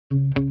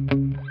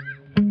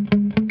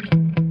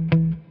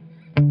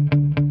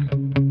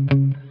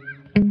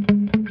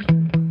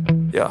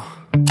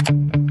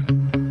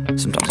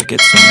get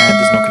so mad,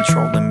 there's no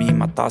controlling me.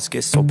 My thoughts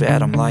get so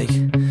bad, I'm like,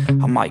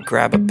 I might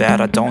grab a bat,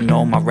 I don't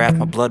know. My wrath,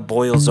 my blood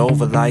boils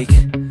over like,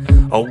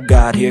 oh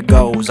God, here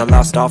goes. I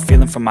lost all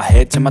feeling from my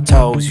head to my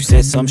toes. You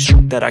said some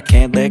shit that I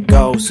can't let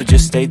go, so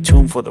just stay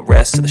tuned for the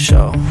rest of the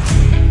show.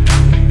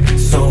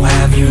 So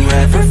have you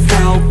ever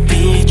felt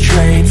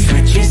betrayed?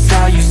 Switches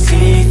how you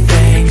see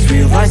things.